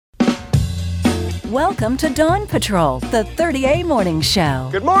Welcome to Dawn Patrol, the 30A Morning Show.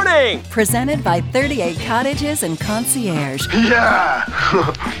 Good morning! Presented by 30A Cottages and Concierge. Yeah!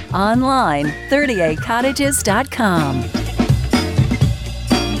 Online, 30acottages.com.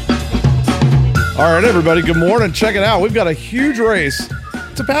 All right, everybody, good morning. Check it out. We've got a huge race.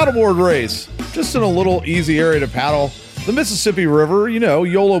 It's a paddleboard race, just in a little easy area to paddle. The Mississippi River, you know,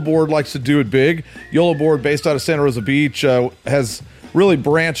 YOLO Board likes to do it big. YOLO Board, based out of Santa Rosa Beach, has really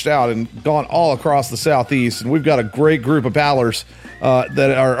branched out and gone all across the Southeast. And we've got a great group of paddlers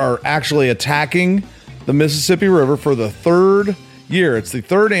that are actually attacking the Mississippi River for the third year. It's the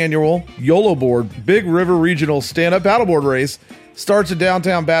third annual YOLO Board Big River Regional Stand-Up Paddleboard Race. Starts in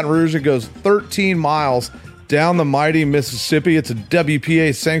downtown Baton Rouge and goes 13 miles down the mighty Mississippi. It's a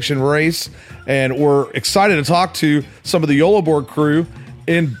WPA-sanctioned race, and we're excited to talk to some of the YOLO Board crew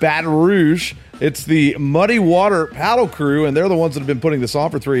in Baton Rouge. It's the Muddy Water Paddle crew, and they're the ones that have been putting this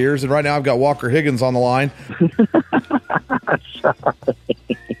on for 3 years. And right now I've got Walker Higgins on the line. Sorry.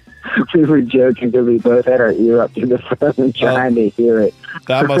 We were joking because we both had our ear up to the phone trying to hear it.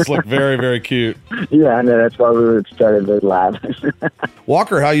 That must look very, very cute. Yeah, I know. That's why we started those laughing.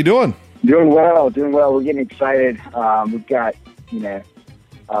 Walker, how you doing? Doing well. We're getting excited. We've got,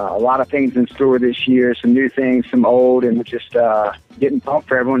 a lot of things in store this year, some new things, some old, and we're just getting pumped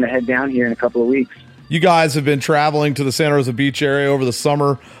for everyone to head down here in a couple of weeks. You guys have been traveling to the Santa Rosa Beach area over the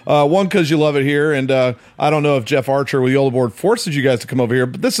summer. One, because you love it here, and I don't know if Jeff Archer with YOLO Board forces you guys to come over here,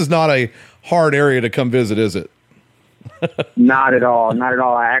 but this is not a hard area to come visit, is it? Not at all.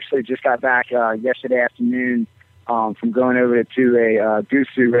 I actually just got back yesterday afternoon from going over to a goose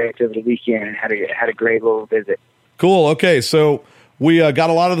race over the weekend and had a great little visit. Cool. Okay, so we got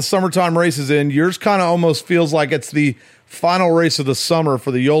a lot of the summertime races in. Yours kind of almost feels like it's the final race of the summer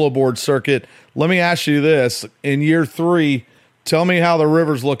for the YOLO Board circuit. Let me ask you this. In year 3, tell me how the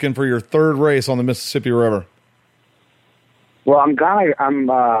river's looking for your third race on the Mississippi River. Well, I'm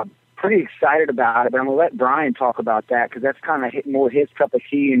pretty excited about it, but I'm going to let Brian talk about that because that's kind of more his cup of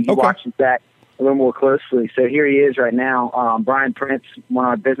tea, and he watches that a little more closely. So here he is right now. Brian Prince, one of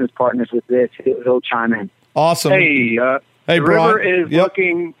our business partners with this, he'll chime in. Awesome. Hey, Hey, the Brian. river is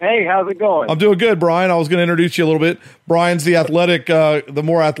looking. Hey, how's it going? I'm doing good, Brian. I was going to introduce you a little bit. Brian's the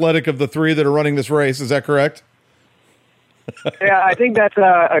more athletic of the three that are running this race. Is that correct? Yeah, I think that's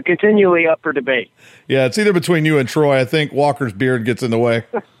a continually up for debate. Yeah, it's either between you and Troy. I think Walker's beard gets in the way.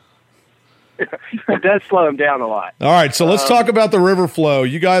 It does slow him down a lot. All right, so let's talk about the river flow.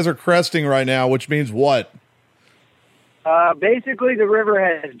 You guys are cresting right now, which means what? Basically, the river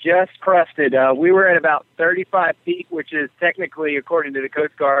has just crested. We were at about 35 feet, which is technically, according to the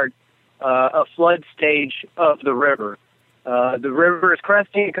Coast Guard, a flood stage of the river. The river is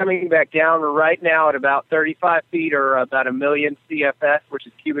cresting and coming back down. We're right now at about 35 feet, or about 1 million CFS, which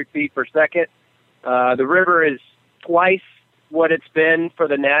is cubic feet per second. The river is twice what it's been for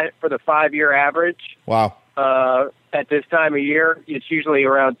the 5-year average. Wow. At this time of year, it's usually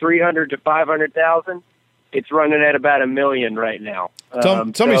around 300 to 500,000. It's running at about 1 million right now. Tell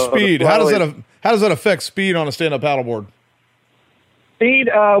me speed. How does that affect speed on a stand-up paddleboard? Speed,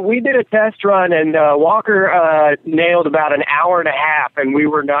 we did a test run, and Walker nailed about an hour and a half, and we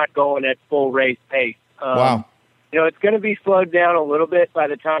were not going at full race pace. Wow. It's going to be slowed down a little bit by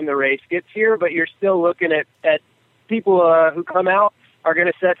the time the race gets here, but you're still looking at people who come out are going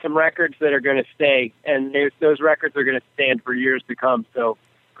to set some records that are going to stay, and those records are going to stand for years to come. So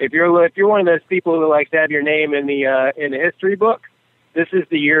if you're one of those people who likes to have your name in the history book, this is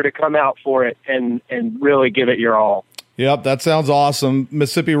the year to come out for it and really give it your all. Yep, that sounds awesome.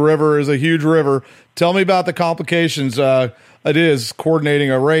 Mississippi River is a huge river. Tell me about the complications it is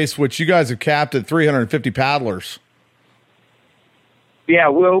coordinating a race, which you guys have capped at 350 paddlers. Yeah,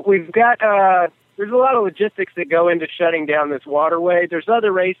 well, we've got there's a lot of logistics that go into shutting down this waterway. There's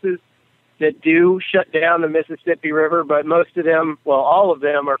other races that do shut down the Mississippi River, but most of them, well, all of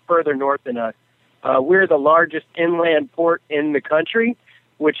them are further north than us. We're the largest inland port in the country,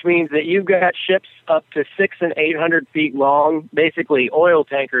 which means that you've got ships up to 600 and 800 feet long, basically oil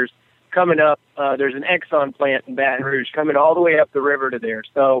tankers, coming up. There's an Exxon plant in Baton Rouge coming all the way up the river to there.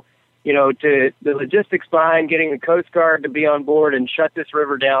 So, to the logistics behind getting the Coast Guard to be on board and shut this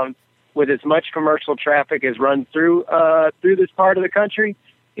river down with as much commercial traffic as runs through this part of the country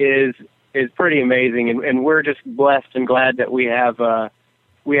is pretty amazing, and we're just blessed and glad that we have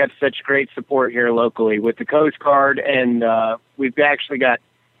such great support here locally with the Coast Guard, and we've actually got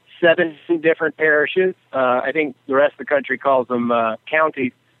 7 different parishes. I think the rest of the country calls them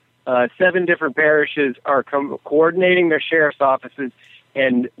counties. 7 different parishes are coordinating their sheriff's offices,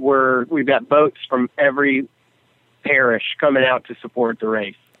 and we've got boats from every parish coming out to support the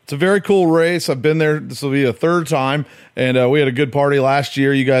race. It's a very cool race. I've been there. This will be a third time, and we had a good party last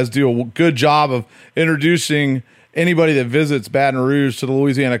year. You guys do a good job of introducing anybody that visits Baton Rouge to the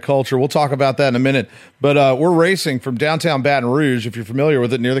Louisiana culture. We'll talk about that in a minute. But we're racing from downtown Baton Rouge, if you're familiar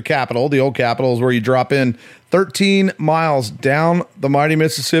with it, near the Capitol. The old Capitol is where you drop in 13 miles down the mighty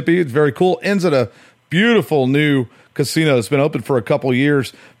Mississippi. It's very cool. Ends at a beautiful new casino that's been open for a couple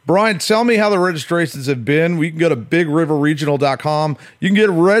years. Brian, tell me how the registrations have been. We can go to bigriverregional.com. You can get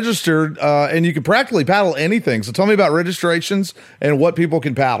registered, and you can practically paddle anything. So tell me about registrations and what people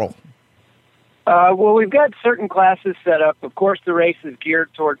can paddle. Well, we've got certain classes set up. Of course, the race is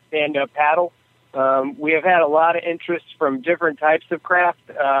geared towards stand-up paddle. We have had a lot of interest from different types of craft.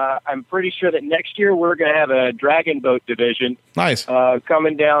 I'm pretty sure that next year we're going to have a dragon boat division. Nice.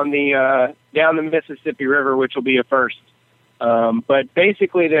 Coming down the Mississippi River, which will be a first. But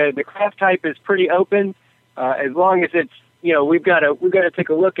basically, the craft type is pretty open. As long as it's, we've got to take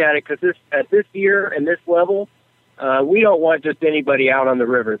a look at it, because at this year and this level, we don't want just anybody out on the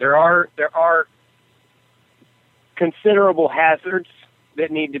river. There are considerable hazards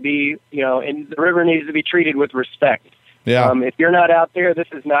that need to be, and the river needs to be treated with respect. Yeah. If you're not out there, this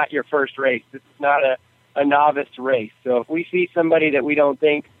is not your first race. This is not a novice race. So if we see somebody that we don't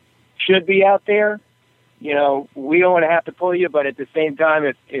think should be out there, we don't want to have to pull you. But at the same time,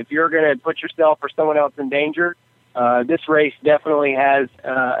 if you're going to put yourself or someone else in danger, this race definitely has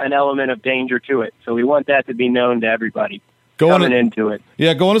an element of danger to it. So we want that to be known to everybody coming into it.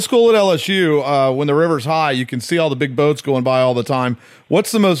 Yeah, going to school at LSU, when the river's high, you can see all the big boats going by all the time.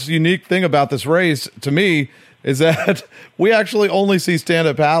 What's the most unique thing about this race, to me, is that we actually only see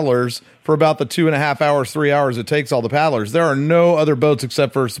stand-up paddlers for about the 2.5 hours, 3 hours it takes all the paddlers. There are no other boats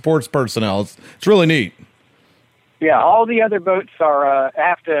except for sports personnel. It's really neat. Yeah, all the other boats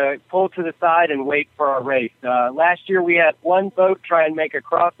have to pull to the side and wait for our race. Last year we had one boat try and make a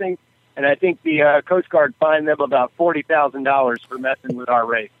crossing, and I think the Coast Guard fined them about $40,000 for messing with our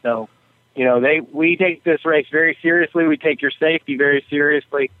race. So, we take this race very seriously. We take your safety very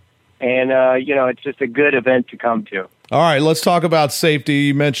seriously, and it's just a good event to come to. All right, let's talk about safety.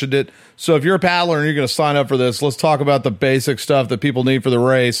 You mentioned it. So if you're a paddler and you're going to sign up for this, let's talk about the basic stuff that people need for the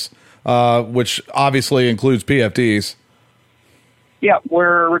race, which obviously includes PFDs. Yeah,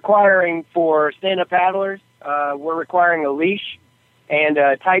 we're requiring for stand-up paddlers, we're requiring a leash and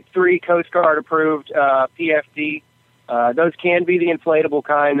a Type 3 Coast Guard approved PFD. Those can be the inflatable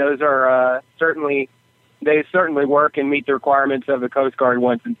kind. Those are certainly work and meet the requirements of the Coast Guard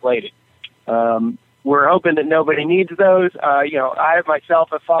once inflated. We're hoping that nobody needs those. I myself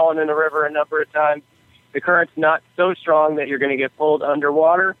have fallen in the river a number of times. The current's not so strong that you're going to get pulled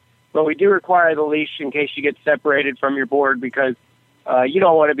underwater, but we do require the leash in case you get separated from your board, because you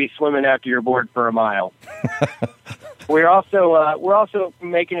don't want to be swimming after your board for a mile. We're also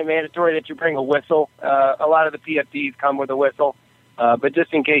making it mandatory that you bring a whistle. A lot of the PFDs come with a whistle, but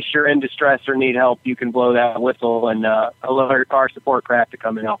just in case you're in distress or need help, you can blow that whistle and alert our support craft to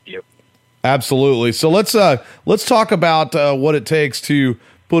come and help you. Absolutely. So let's talk about what it takes to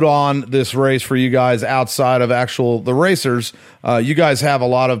put on this race for you guys outside of the racers. You guys have a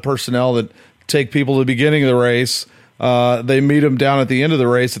lot of personnel that take people to the beginning of the race. They meet them down at the end of the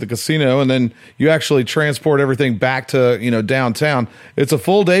race at the casino, and then you actually transport everything back to, downtown. It's a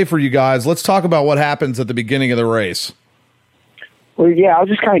full day for you guys. Let's talk about what happens at the beginning of the race. Well, yeah, I'll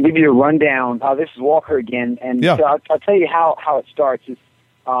just kind of give you a rundown. This is Walker again, and yeah. So I'll tell you how it starts.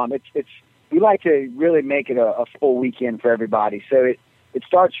 We like to really make it a full weekend for everybody. So it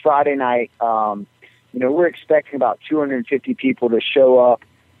starts Friday night. We're expecting about 250 people to show up.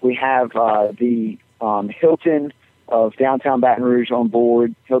 We have the Hilton of downtown Baton Rouge on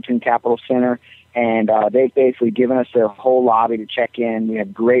board, Hilton Capitol Center, and they've basically given us their whole lobby to check in. We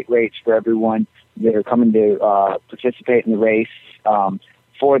have great rates for everyone that are coming to participate in the race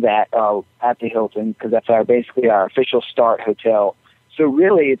for that at the Hilton, because that's basically our official start hotel. So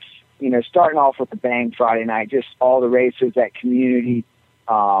really it's, starting off with a bang Friday night, just all the racers, that community,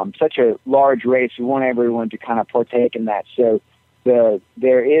 such a large race. We want everyone to kind of partake in that. So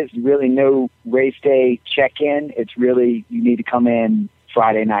there is really no race day check-in. It's really, you need to come in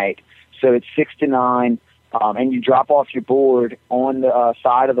Friday night. So it's 6 to 9, and you drop off your board on the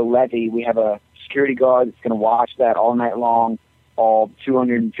side of the levee. We have a security guard that's going to watch that all night long, all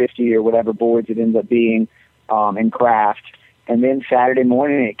 250 or whatever boards it ends up being in craft. And then Saturday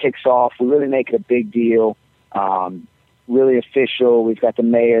morning it kicks off. We really make it a big deal, really official. We've got the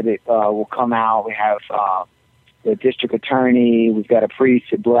mayor that will come out. We have the district attorney. We've got a priest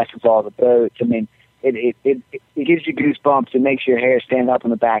that blesses all the boats. I mean, it gives you goosebumps. It makes your hair stand up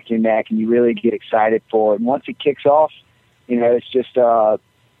on the back of your neck, and you really get excited for it. And once it kicks off, it's just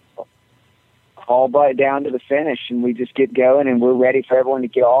all but down to the finish, and we just get going, and we're ready for everyone to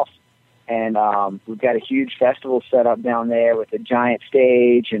get off. And we've got a huge festival set up down there with a giant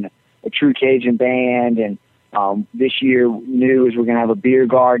stage and a true Cajun band. And this year, new is we're going to have a beer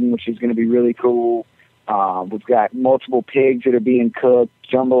garden, which is going to be really cool. We've got multiple pigs that are being cooked,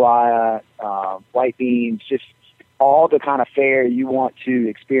 jambalaya, white beans, just all the kind of fare you want to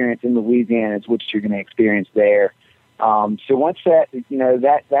experience in Louisiana is what you're going to experience there. So once that,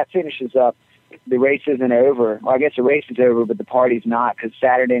 that finishes up, the race isn't over. Well, I guess the race is over, but the party's not, because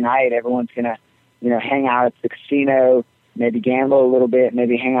Saturday night everyone's going to, hang out at the casino, maybe gamble a little bit,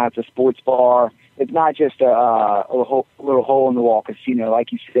 maybe hang out at the sports bar. It's not just a little hole-in-the-wall casino.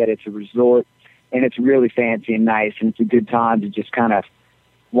 Like you said, it's a resort, and it's really fancy and nice, and it's a good time to just kind of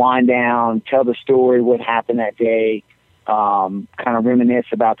wind down, tell the story, what happened that day, kind of reminisce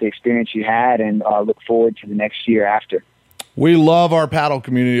about the experience you had, and look forward to the next year after. We love our paddle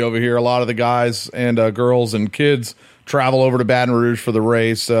community over here. A lot of the guys and girls and kids travel over to Baton Rouge for the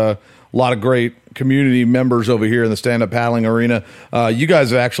race. A lot of great community members over here in the stand-up paddling arena. You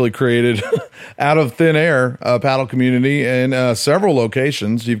guys have actually created, out of thin air, a paddle community in several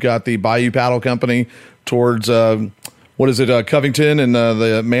locations. You've got the Bayou Paddle Company towards Covington, and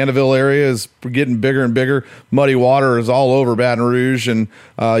the Mandeville area is getting bigger and bigger. Muddy Water is all over Baton Rouge, and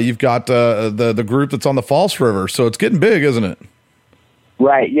you've got the group that's on the False River. So it's getting big, isn't it?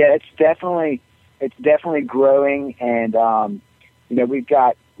 Right. Yeah, it's definitely growing, and we've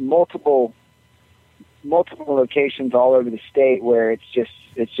got multiple locations all over the state where it's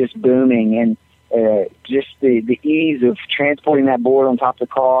just booming, and just the ease of transporting that board on top of the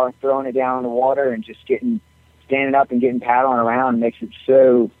car, throwing it down in the water, and just standing up and getting paddling around makes it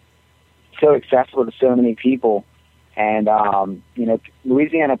so accessible to so many people. And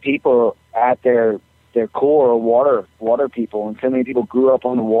Louisiana people at their core are water people, and so many people grew up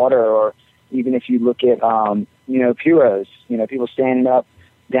on the water. Or even if you look at pirogues, people standing up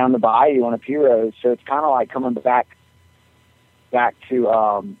down the bayou on a pirogue. So it's kind of like coming back to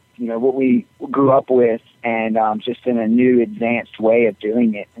what we grew up with, and just in a new advanced way of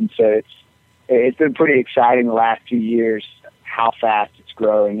doing it. And so it's been pretty exciting the last few years how fast it's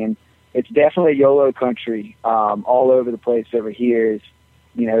growing, and it's definitely YOLO country. All over the place over here is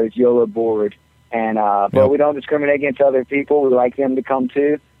YOLO board, and but we don't discriminate against other people. We like them to come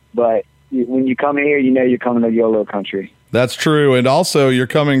too, but when you come here, you're coming to YOLO country. That's true, and also you're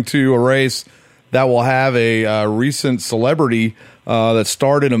coming to a race that will have a recent celebrity that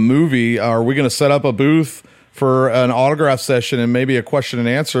starred in a movie. Are we going to set up a booth for an autograph session and maybe a question and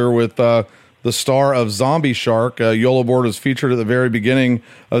answer with the star of Zombie Shark? YOLO board was featured at the very beginning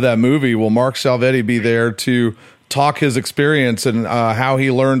of that movie. Will Mark Salvetti be there to talk his experience and how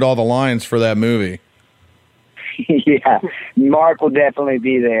he learned all the lines for that movie? Yeah, Mark will definitely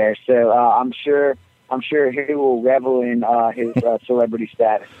be there. So I'm sure he will revel in his celebrity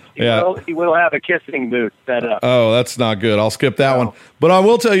status. He will have a kissing booth set up. Oh, that's not good. I'll skip that one. But I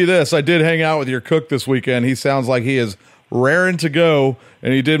will tell you this. I did hang out with your cook this weekend. He sounds like he is raring to go,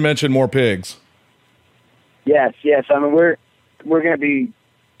 and he did mention more pigs. Yes. I mean, we're going to be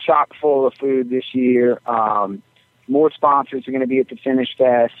chock full of food this year. More sponsors are going to be at the Finish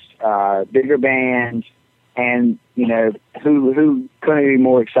Fest, bigger bands, and who couldn't be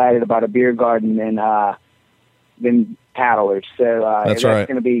more excited about a beer garden than paddlers. So that's right.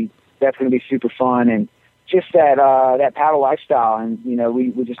 Going to be super fun, and just that paddle lifestyle. And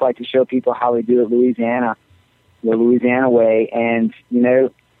we just like to show people how we do it, Louisiana, the Louisiana way. And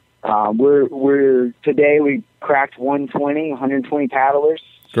we're today we cracked 120 paddlers.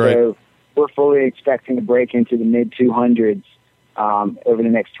 Great. So we're fully expecting to break into the mid 200s over the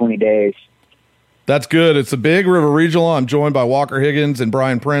next 20 days. That's good. It's a Big River Regional. I'm joined by Walker Higgins and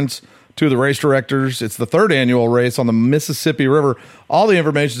Brian Prince, two of the race directors. It's the third annual race on the Mississippi River. All the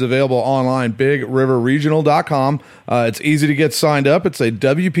information is available online, bigriverregional.com. It's easy to get signed up. It's a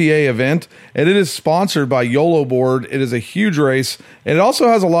WPA event, and it is sponsored by YOLO Board. It is a huge race, and it also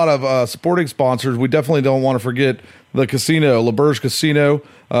has a lot of supporting sponsors. We definitely don't want to forget the casino, LaBerge Casino.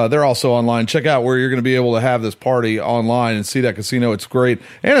 They're also online. Check out where you're going to be able to have this party online and see that casino. It's great,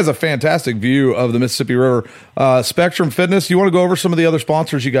 and has a fantastic view of the Mississippi River. Spectrum Fitness, you want to go over some of the other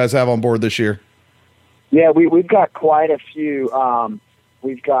sponsors you guys have on board this year? Yeah, we've got quite a few.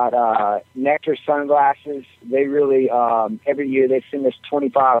 We've got Nectar Sunglasses. They really, every year they send us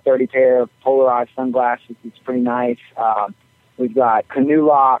 25, 30 pair of polarized sunglasses. It's pretty nice. We've got Canoe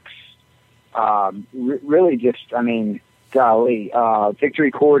Locks. Really just, golly,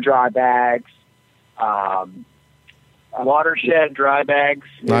 Victory Core dry bags, Watershed dry bags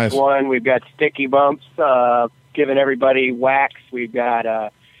is nice. one. We've got Sticky Bumps, giving everybody wax. We've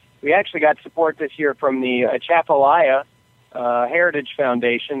got we actually got support this year from the Chapalaya Heritage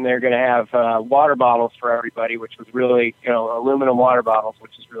Foundation. They're going to have water bottles for everybody, which was really, aluminum water bottles,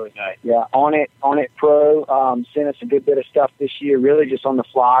 which is really nice. Yeah, On It Pro sent us a good bit of stuff this year, really just on the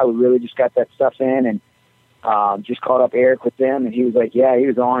fly. We really just got that stuff in and just caught up Eric with them, and he was like, yeah, he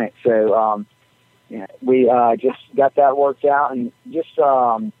was on it. So we just got that worked out, and just,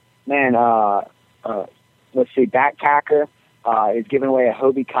 let's see, Backpacker is giving away a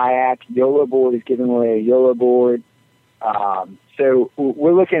Hobie kayak. YOLO Board is giving away a YOLO board. So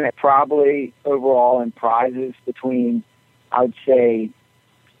we're looking at probably overall in prizes between, I would say,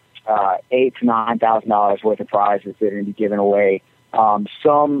 $8,000 to $9,000 worth of prizes that are going to be given away.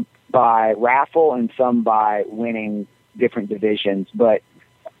 Some by raffle and some by winning different divisions, but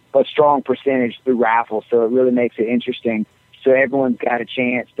a strong percentage through raffle. So it really makes it interesting. So everyone's got a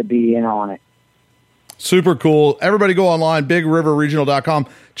chance to be in on it. Super cool. Everybody go online, bigriverregional.com.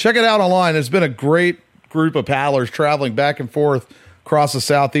 Check it out online. It's been a great group of paddlers traveling back and forth across the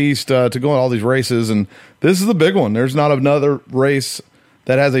Southeast to go on all these races. And this is the big one. There's not another race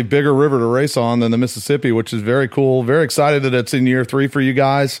that has a bigger river to race on than the Mississippi, which is very cool. Very excited that it's in year 3 for you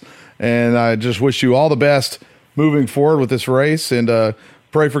guys. And I just wish you all the best moving forward with this race, and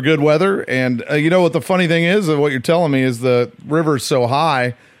pray for good weather. And what the funny thing is, what you're telling me is the river's so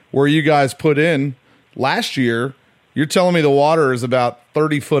high where you guys put in last year, you're telling me the water is about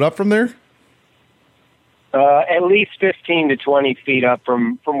 30 foot up from there? At least 15 to 20 feet up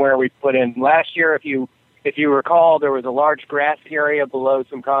from where we put in. Last year, if you recall, there was a large grassy area below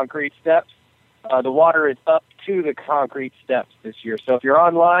some concrete steps. The water is up to the concrete steps this year. So if you're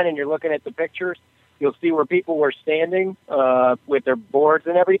online and you're looking at the pictures, you'll see where people were standing with their boards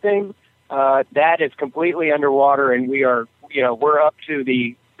and everything. That is completely underwater, and we're up to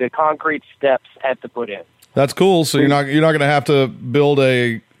the concrete steps at the put-in. That's cool. So you're not going to have to build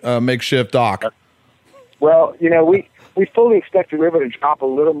a makeshift dock. Well, we fully expect the river to drop a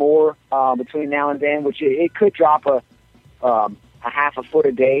little more between now and then, which it could drop a half a foot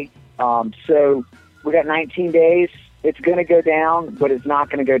a day. So we got 19 days. It's going to go down, but it's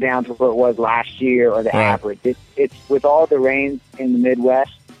not going to go down to what it was last year or the average. It's with all the rains in the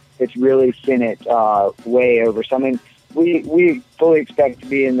Midwest, it's really sent it way over. So, I mean, we fully expect to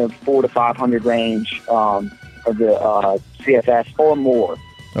be in the 400 to 500 range of the CFS or more.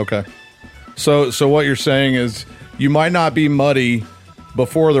 Okay. So what you're saying is you might not be muddy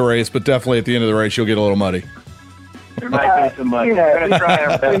before the race, but definitely at the end of the race, you'll get a little muddy. There might be some mud. We're going to try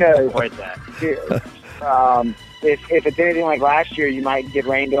our best to avoid that. If it's anything like last year, you might get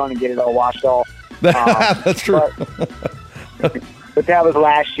rained on and get it all washed off. That's true. But that was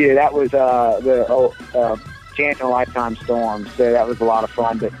last year. That was the chance in a lifetime storm. So that was a lot of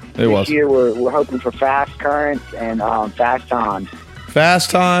fun. But this year we're hoping for fast currents and fast times.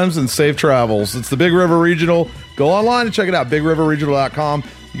 Fast times and safe travels. It's the Big River Regional. Go online and check it out, bigriverregional.com.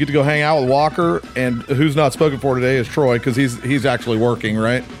 You get to go hang out with Walker, and who's not spoken for today is Troy, because he's actually working,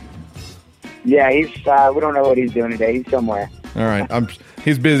 right? Yeah, we don't know what he's doing today. He's somewhere. All right.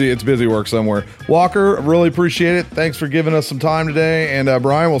 He's busy. It's busy work somewhere. Walker, really appreciate it. Thanks for giving us some time today. And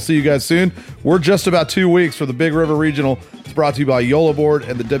Brian, we'll see you guys soon. We're just about 2 weeks for the Big River Regional. It's brought to you by YOLO Board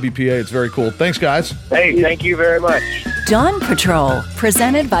and the WPA. It's very cool. Thanks, guys. Hey, thank you very much. Dawn Patrol,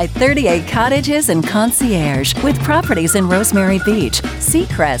 presented by 38 Cottages and Concierge, with properties in Rosemary Beach,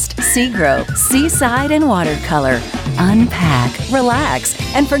 Seacrest, Seagrove, Seaside, and Watercolor. Unpack, relax,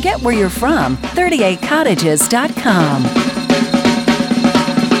 and forget where you're from. 38cottages.com.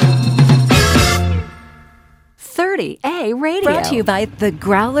 30A Radio. Brought to you by The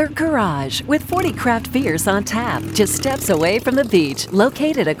Growler Garage, with 40 craft beers on tap, just steps away from the beach.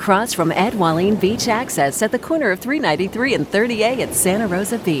 Located across from Ed Walline Beach Access at the corner of 393 and 30A at Santa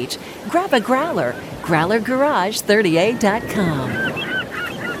Rosa Beach. Grab a growler. GrowlerGarage30A.com.